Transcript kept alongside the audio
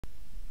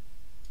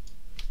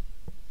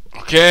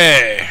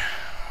Okay,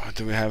 what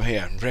do we have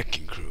here?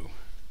 Wrecking Crew.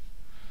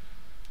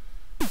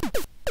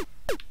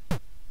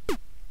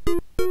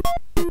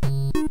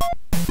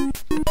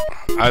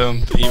 I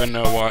don't even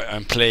know why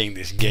I'm playing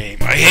this game.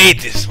 I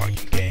hate this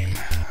fucking game.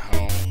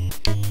 Oh,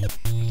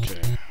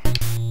 okay.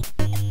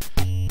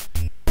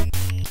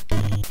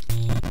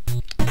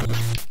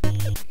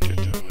 Get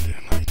over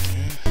there like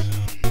this.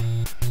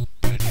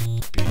 Let it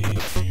be.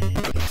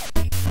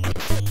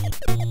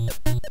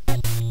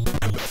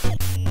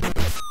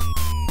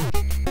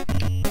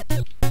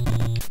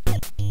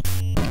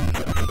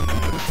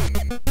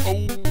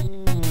 Oh,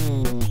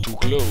 too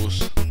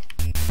close.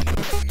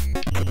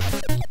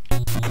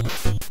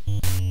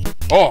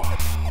 Oh!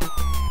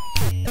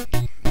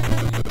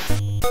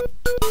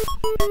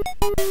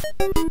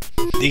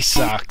 This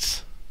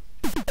sucks.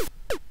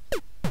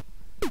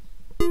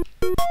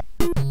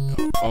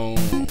 Oh,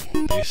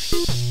 this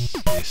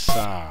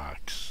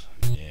sucks.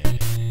 Yeah.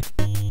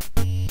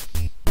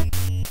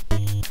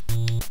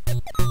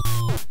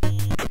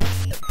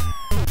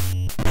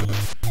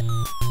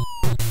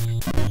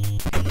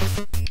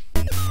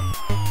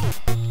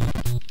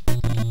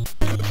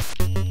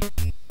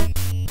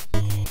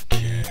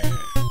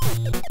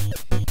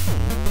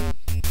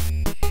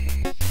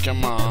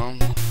 Come on.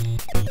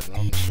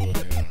 I'm sure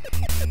here.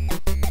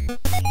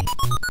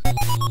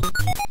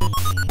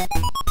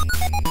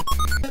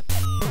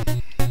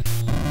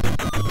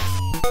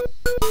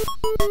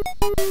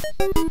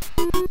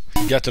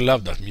 You got to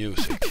love that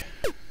music.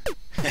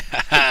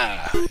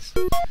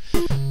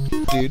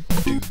 Do,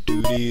 do,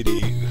 do, do,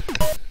 do.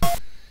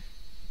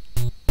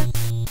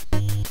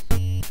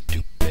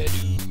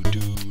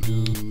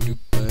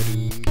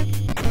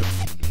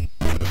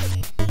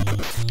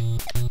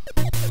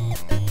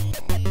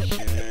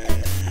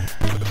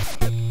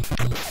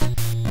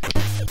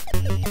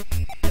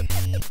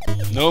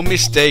 No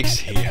mistakes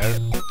here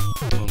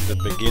from the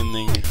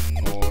beginning,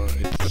 or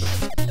it's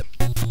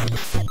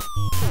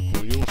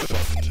or you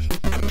fucked.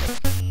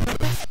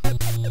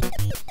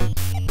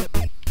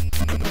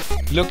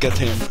 Look at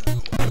him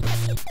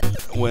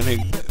when he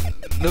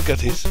look at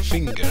his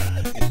finger.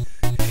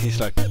 He's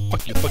like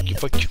fuck you, fuck you,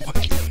 fuck you,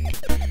 fuck you.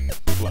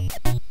 What?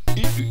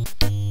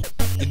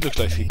 It looks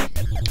like he.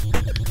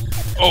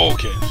 Oh,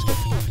 okay, stop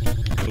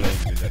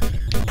playing with that.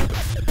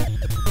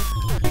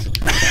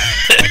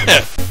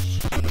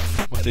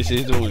 What is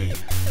he doing?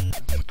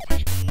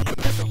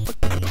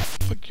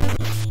 Fuck you.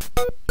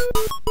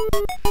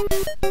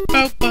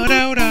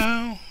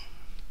 Bow-ba-dow-dow.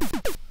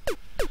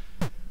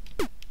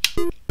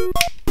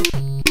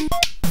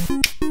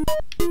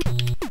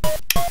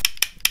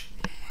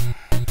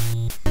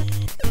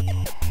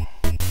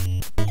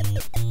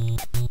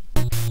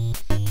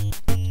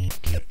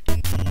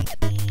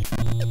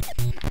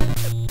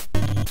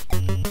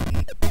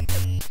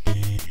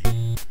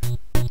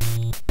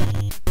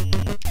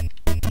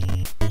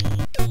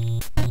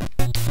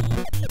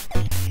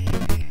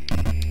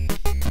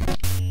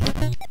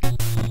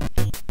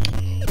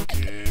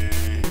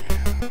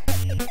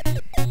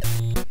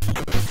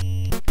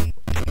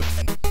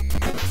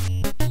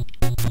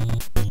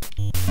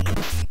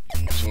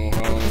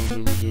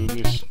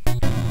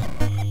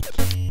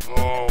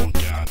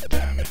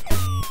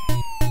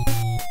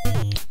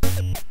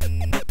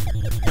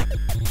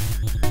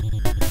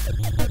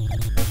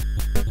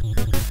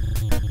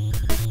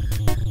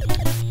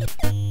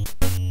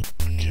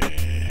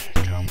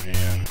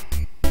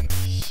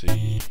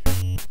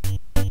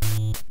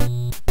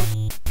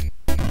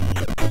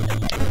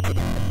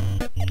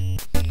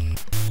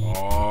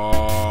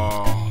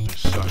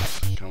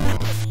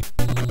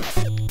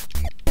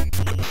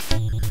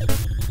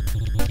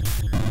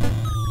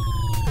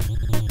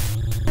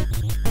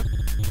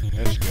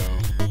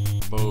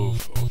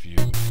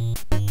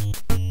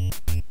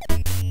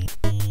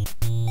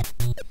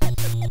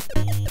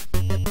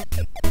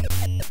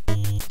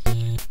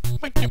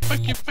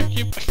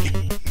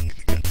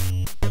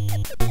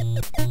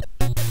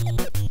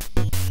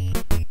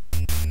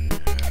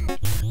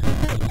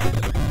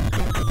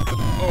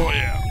 Oh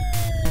yeah.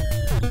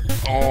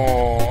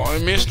 Oh, I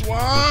missed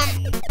one.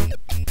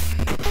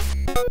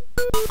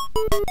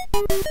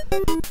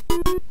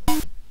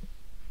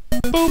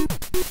 Boom.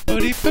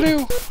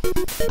 Buddy-ba-doo.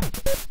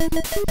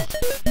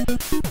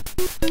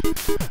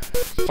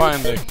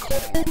 Find the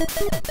core.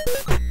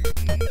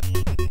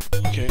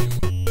 Okay.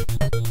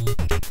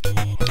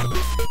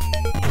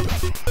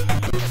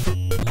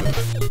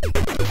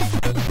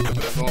 I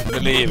don't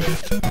believe it.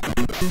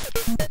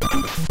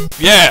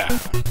 Yeah,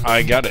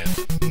 I got it.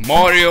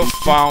 Mario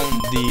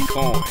found the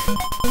coin.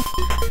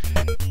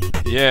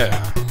 Yeah.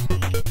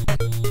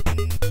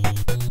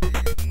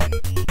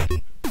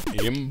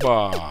 Imba.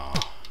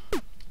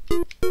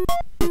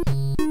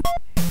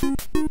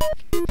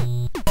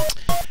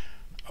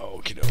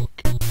 Okie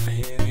doke.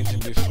 Here need to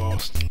be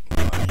fast.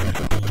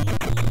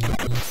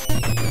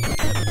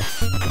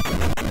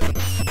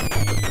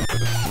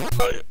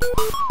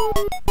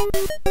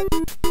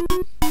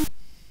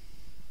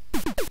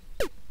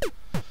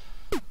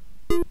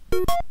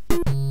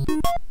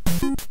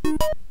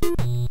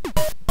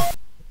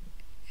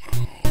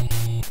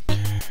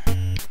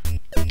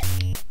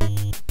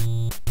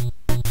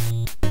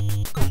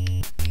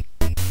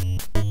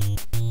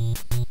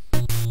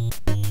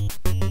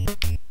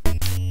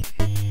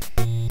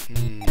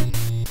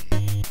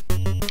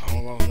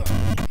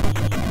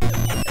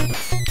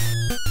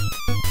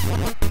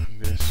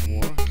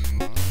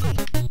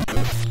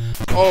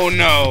 Oh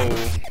no!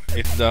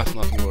 It does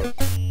not work.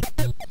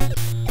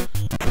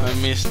 I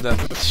missed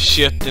that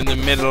shit in the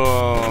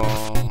middle.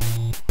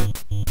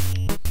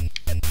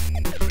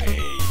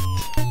 Great.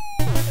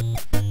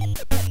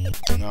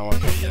 Now I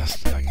can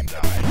just like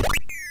die.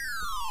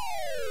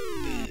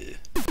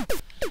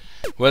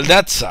 Well,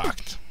 that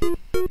sucked.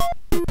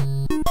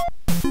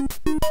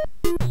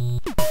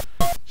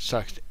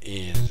 Sucked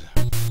is.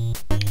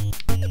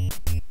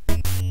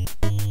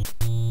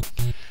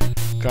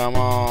 Come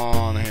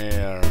on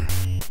here.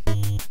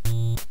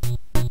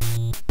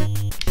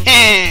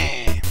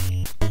 Okay.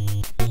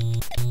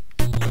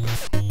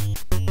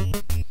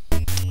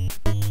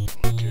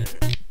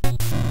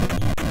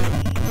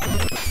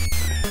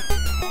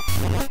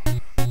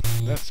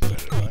 That's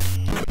better, right?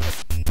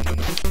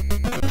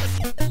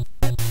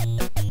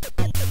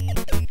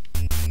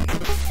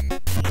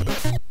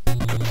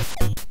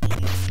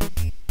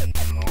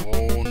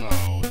 Oh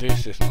no,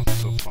 this is not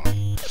so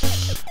fun.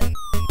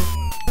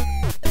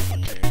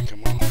 Okay,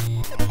 come on,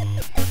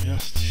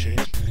 just chase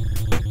me.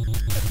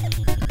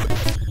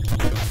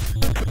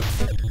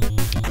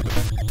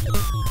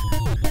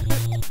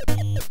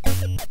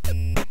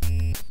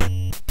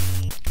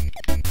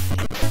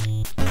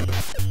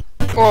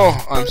 Oh,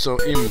 I'm so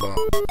imba.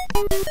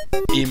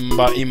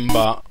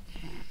 Imba.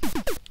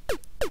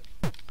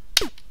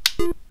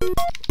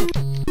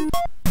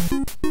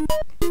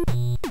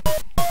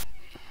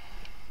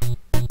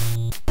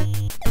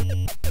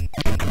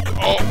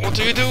 Oh, what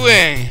are you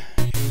doing?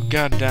 You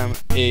goddamn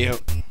a-hole.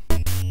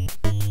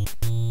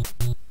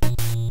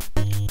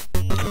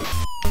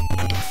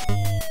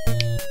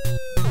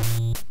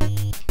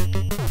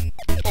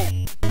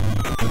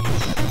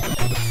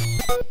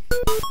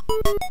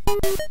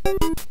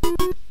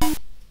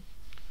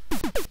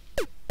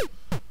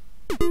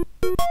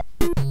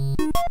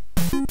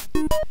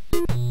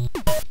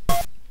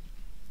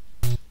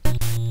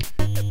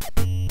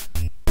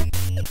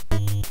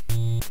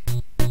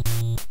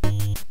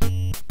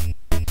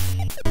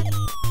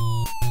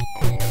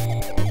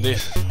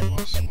 This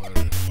was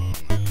very fun.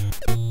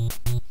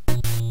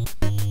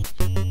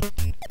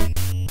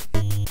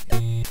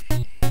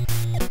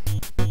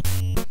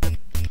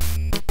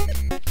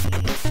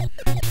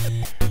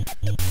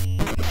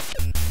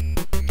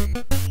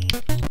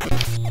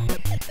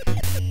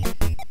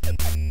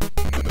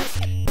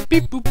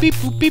 Beep boop beep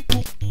boop beep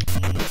boop.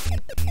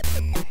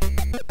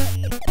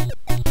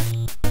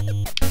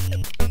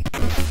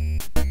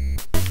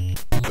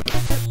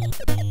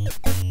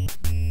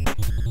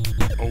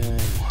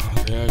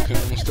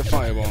 The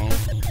fireball.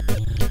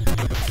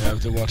 You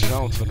have to watch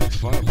out for that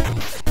fireball.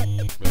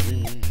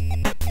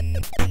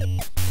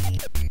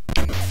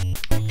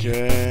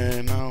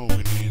 Okay, now we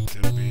need to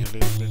be a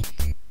little bit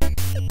smarter.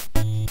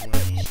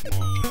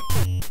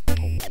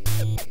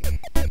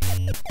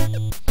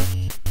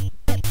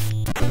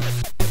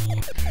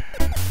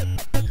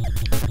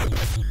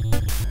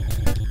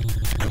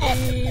 Oh,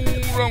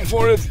 run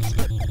for it!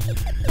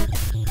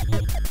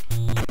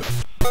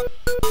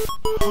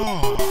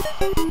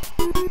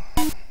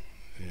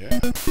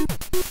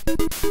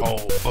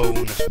 Oh,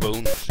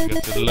 bonus, you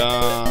get the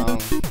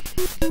love.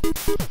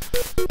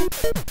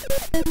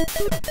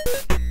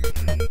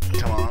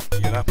 Come on,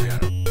 get up here.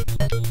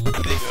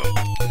 There you go.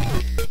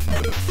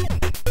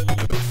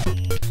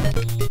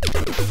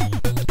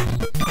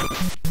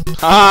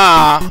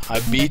 Ha! I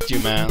beat you,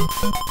 man.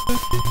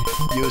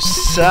 You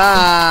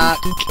suck.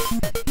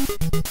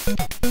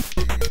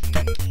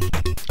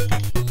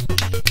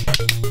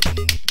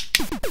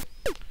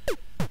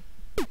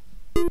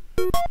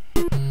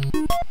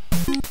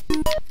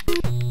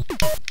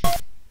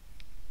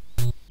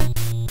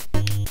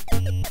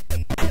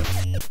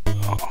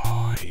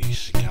 Oh,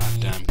 he's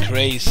goddamn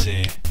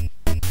crazy.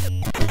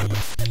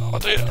 Oh,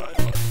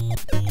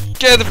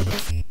 get the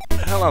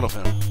hell out of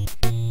here.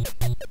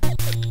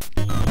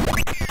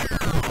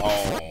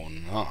 Oh,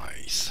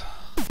 nice.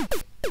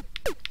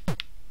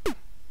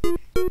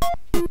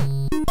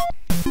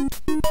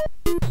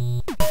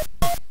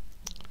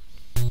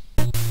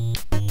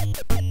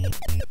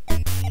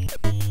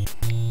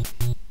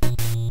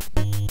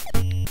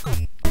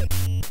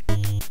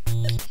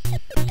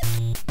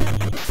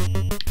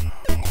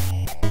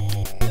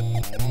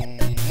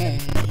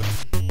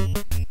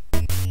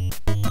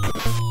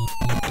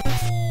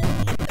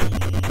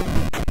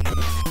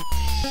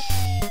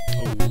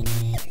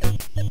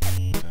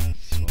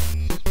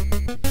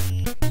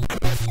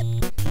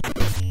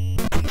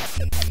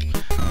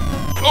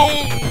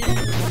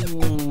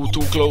 Oh,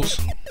 too close.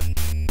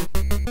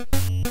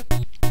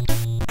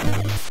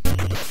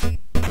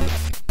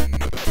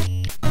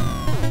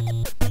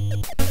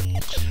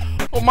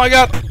 Oh my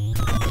god!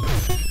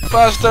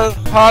 Faster,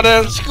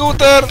 harder,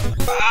 scooter!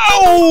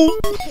 Ow!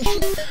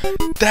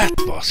 That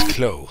was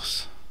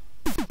close.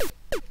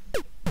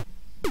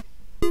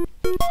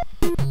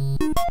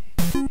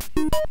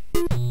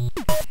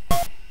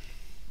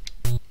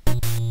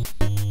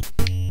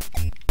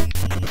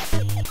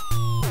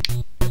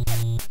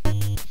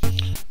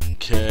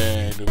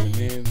 Okay, do we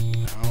need...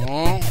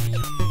 Oh,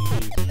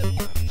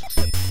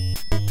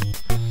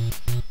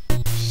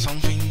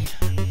 something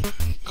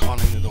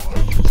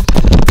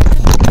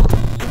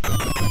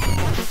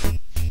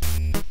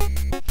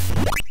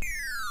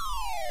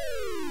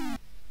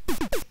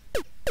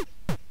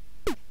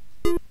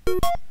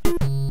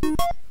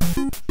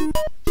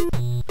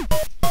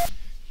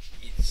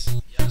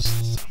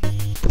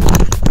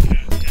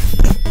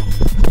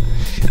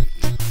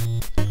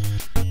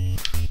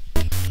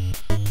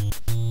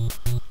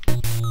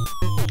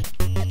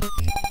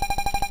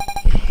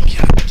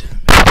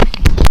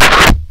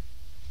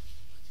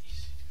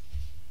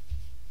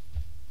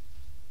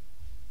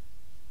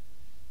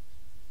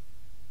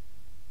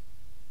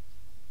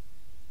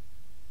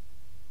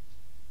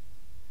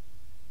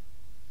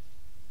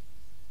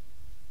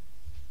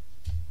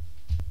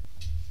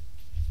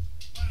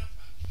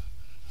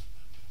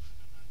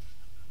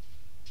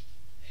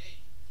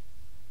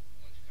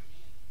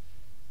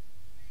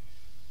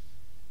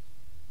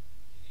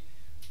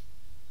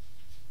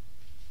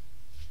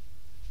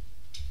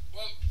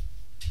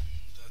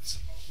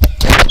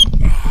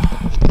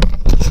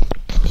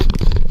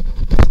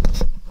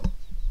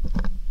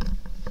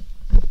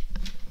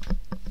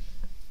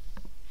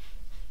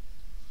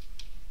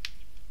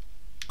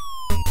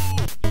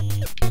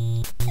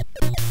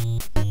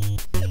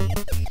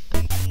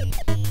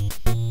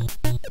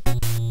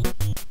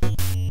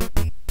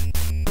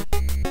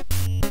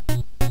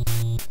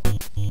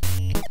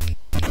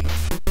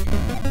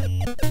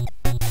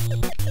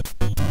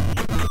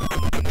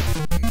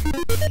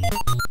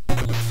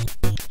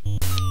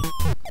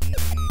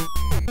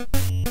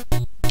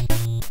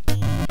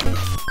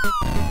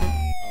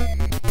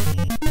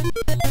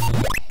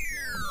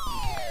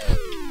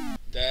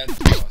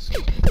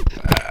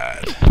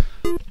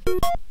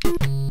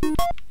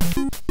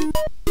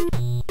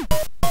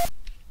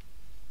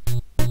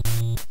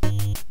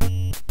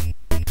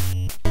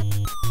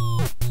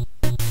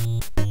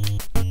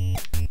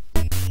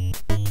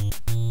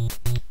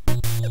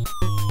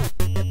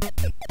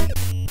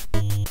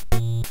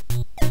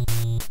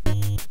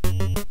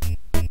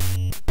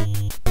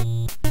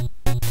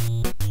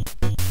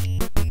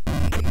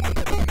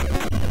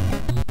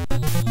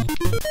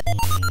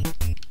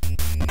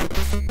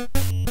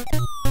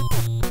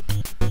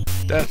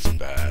That's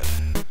bad.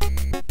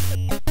 I'm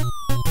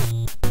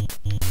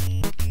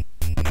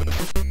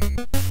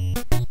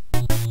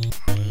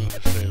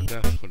gonna save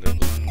that for the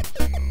bonus.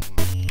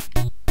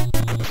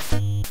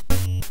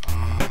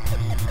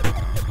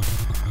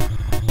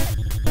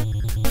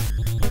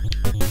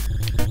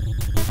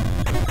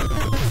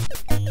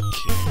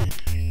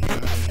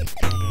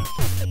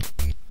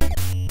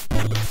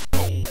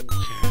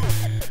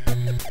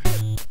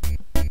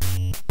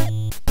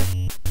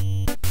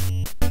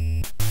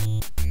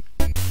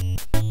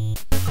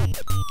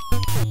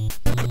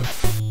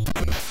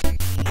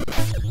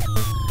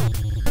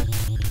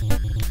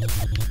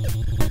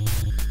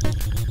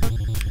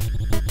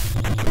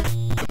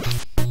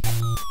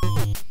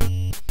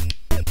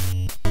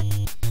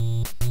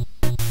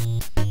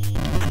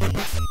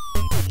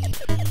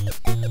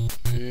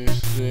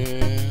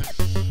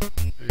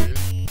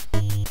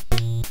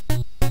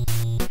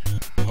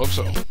 Hope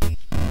so.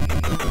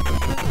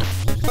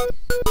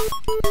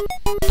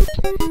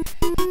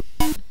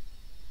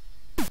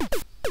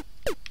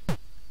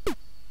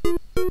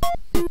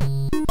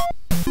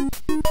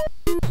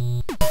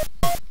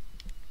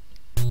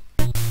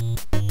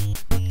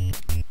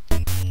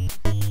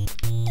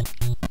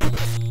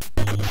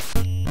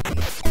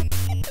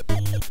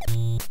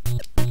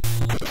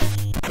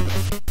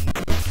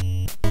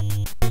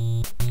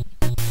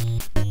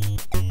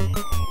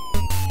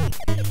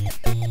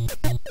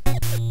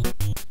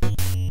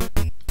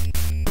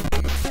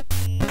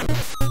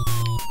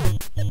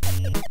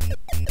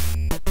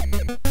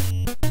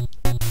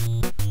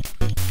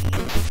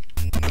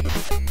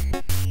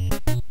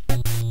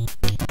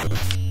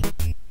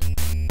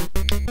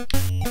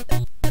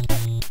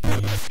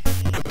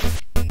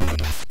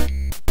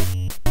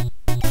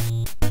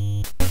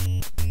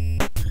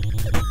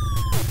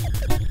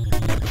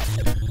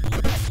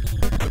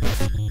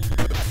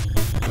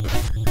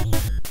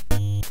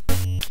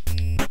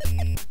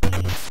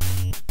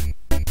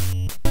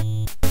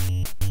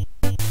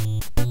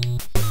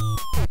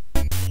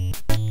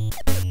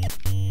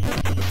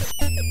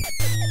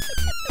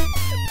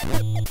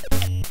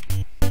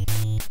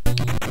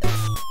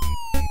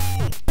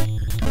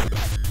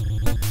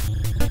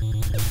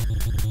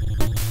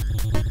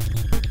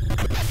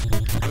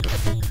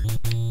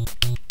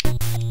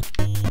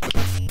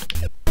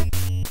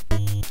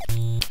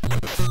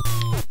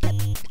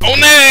 Oh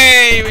no!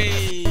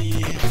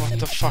 What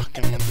the fuck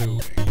am I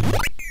doing?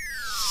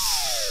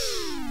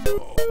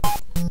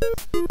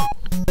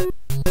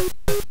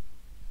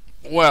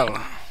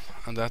 Well,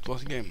 and that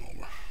was game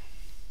over.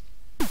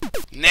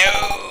 No.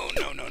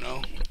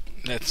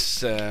 Let's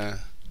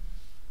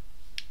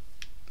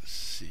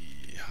see.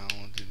 How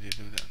did you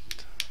do that?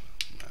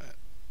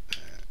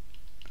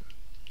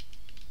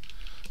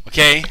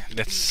 Okay,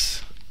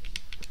 let's.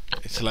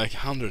 It's like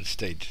 100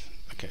 stage.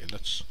 Okay,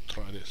 let's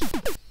try this.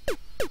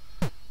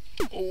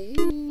 Oh.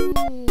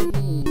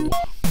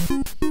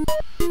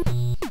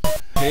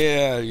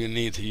 Here you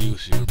need to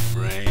use your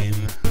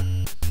brain,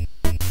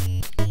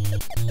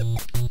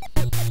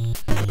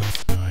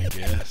 I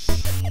guess.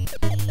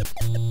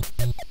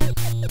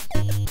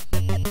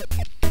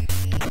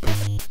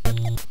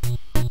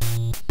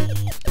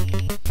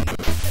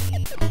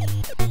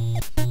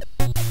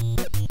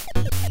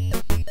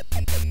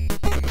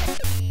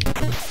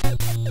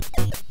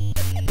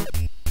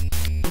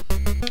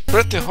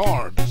 Pretty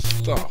hard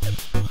stuff.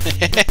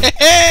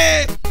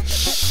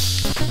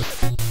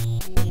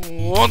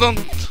 Oh, don't